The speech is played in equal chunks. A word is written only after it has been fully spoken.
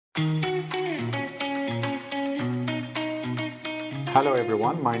Hello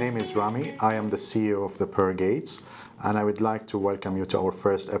everyone, my name is Rami. I am the CEO of the Per Gates, and I would like to welcome you to our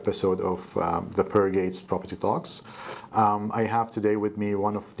first episode of the Per Gates Property Talks. I have today with me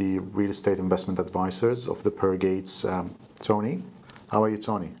one of the real estate investment advisors of the Per Gates, Tony. How are you,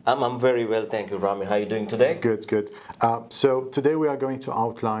 Tony? I'm very well, thank you, Rami. How are you doing today? Good, good. So today we are going to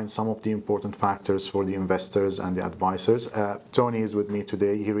outline some of the important factors for the investors and the advisors. Tony is with me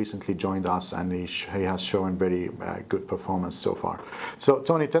today. He recently joined us and he has shown very good performance so far. So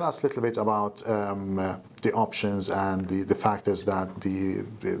Tony, tell us a little bit about the options and the factors that the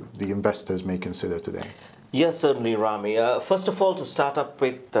investors may consider today. Yes, certainly, Rami. First of all, to start up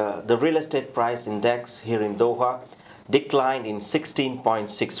with, the real estate price index here in Doha declined in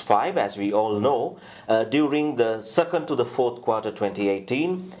 16.65, as we all know, during the second to the fourth quarter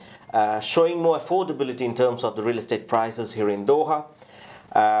 2018, showing more affordability in terms of the real estate prices here in Doha.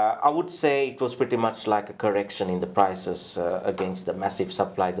 I would say it was pretty much like a correction in the prices against the massive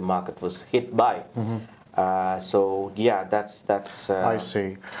supply the market was hit by. So yeah, that's I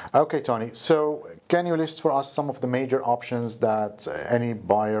see. Okay, Tony. So can you list for us some of the major options that any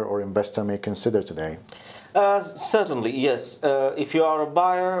buyer or investor may consider today? Certainly, yes. If you are a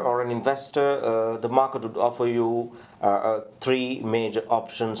buyer or an investor, the market would offer you three major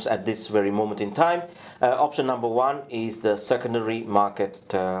options at this very moment in time. Option number one is the secondary market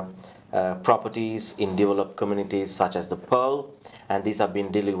properties in developed communities such as the Pearl, and these have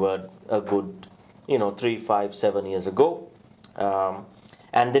been delivered a good 3, 5, 7 years ago.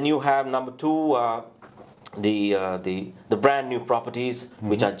 And then you have number two, the brand new properties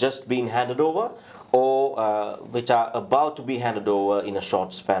which are just being handed over, or which are about to be handed over in a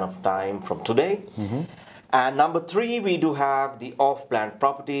short span of time from today. And number three, we do have the off-plan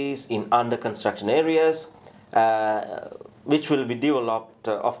properties in under construction areas, which will be developed,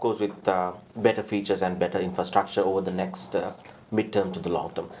 of course, with better features and better infrastructure over the next midterm to the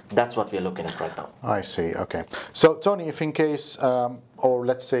long term. That's what we're looking at right now. I see. Okay. So Tony, if in case, or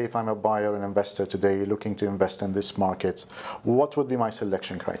let's say if I'm a buyer or an investor today looking to invest in this market, what would be my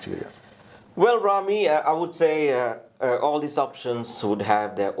selection criteria? Well, Rami, I would say all these options would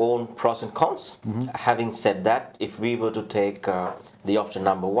have their own pros and cons. Having said that, if we were to take the option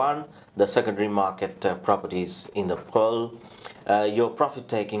number one, the secondary market properties in the Pearl, your profit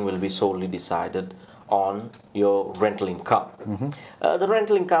taking will be solely decided on your rental income. The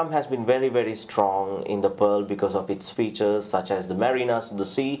rental income has been very, very strong in the Pearl because of its features such as the marinas to the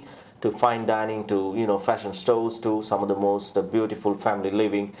sea, to fine dining, to fashion stores, to some of the most beautiful family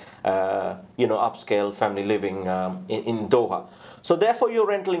living, upscale family living in Doha. So therefore your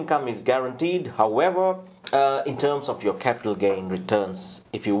rental income is guaranteed. However, in terms of your capital gain returns,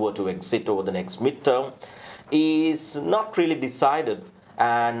 if you were to exit over the next midterm, is not really decided,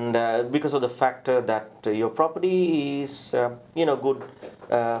 and because of the factor that your property is good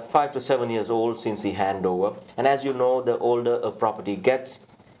 5 to 7 years old since the handover, and as you know, the older a property gets,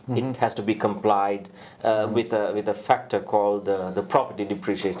 it has to be complied with a factor called the property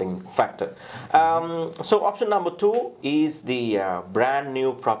depreciating factor. So option number two is the brand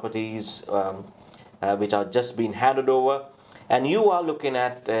new properties which are just being handed over, and you are looking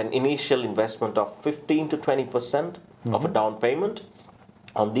at an initial investment of 15 to 20% of a down payment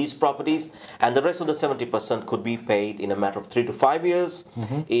on these properties, and the rest of the 70% could be paid in a matter of 3 to 5 years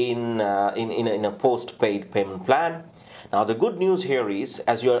in a post-paid payment plan. Now the good news here is,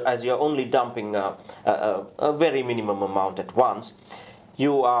 as you're only dumping a very minimum amount at once,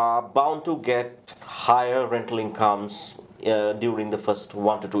 you are bound to get higher rental incomes during the first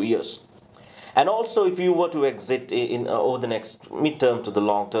 1 to 2 years. And also, if you were to exit over the next midterm to the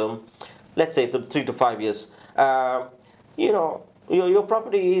long term, let's say 3 to 5 years, your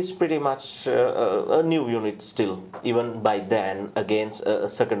property is pretty much a new unit still, even by then, against a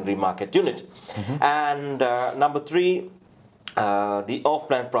secondary market unit. And number three, the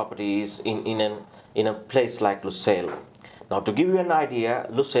off-plan properties in a place like Lusail. Now, to give you an idea,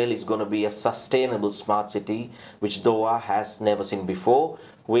 Lusail is going to be a sustainable smart city, which Doha has never seen before,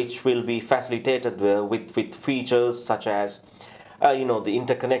 which will be facilitated with features such as the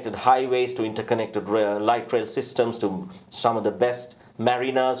interconnected highways, to interconnected light rail systems, to some of the best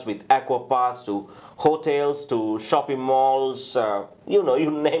marinas with aqua parks, to hotels, to shopping malls,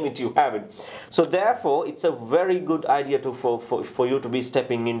 you name it, you have it. So therefore, it's a very good idea for you to be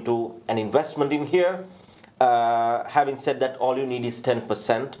stepping into an investment in here. Having said that, all you need is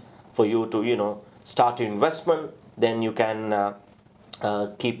 10% for you to start your investment. Then you can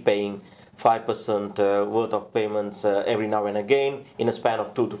keep paying 5% worth of payments every now and again in a span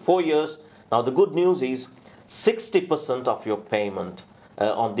of 2 to 4 years. Now the good news is 60% of your payment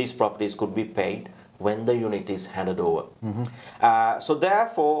on these properties could be paid when the unit is handed over. So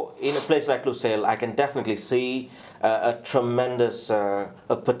therefore, in a place like Lusail, I can definitely see a tremendous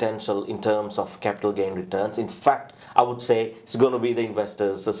potential in terms of capital gain returns. In fact, I would say it's going to be the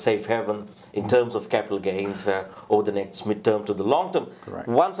investors a safe haven in terms of capital gains over the next midterm to the long term. Correct.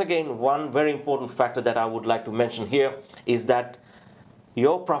 Once again, one very important factor that I would like to mention here is that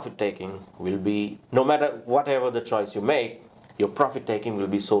your profit taking will be, no matter whatever the choice you make, your profit taking will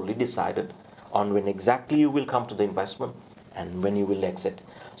be solely decided on when exactly you will come to the investment and when you will exit.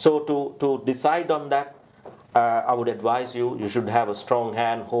 So to decide on that, I would advise you should have a strong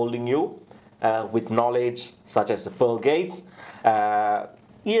hand holding you with knowledge such as the Pearl Gates.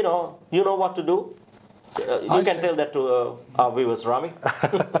 You know what to do. You can tell that to our viewers, Rami.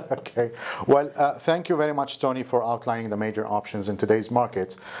 Okay. Well, thank you very much, Tony, for outlining the major options in today's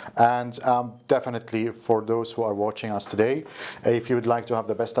market. And definitely for those who are watching us today, if you would like to have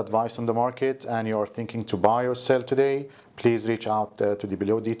the best advice on the market and you are thinking to buy or sell today, please reach out to the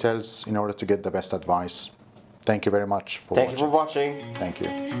below details in order to get the best advice. Thank you very much for watching. Thank you for watching. Thank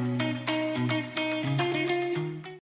you.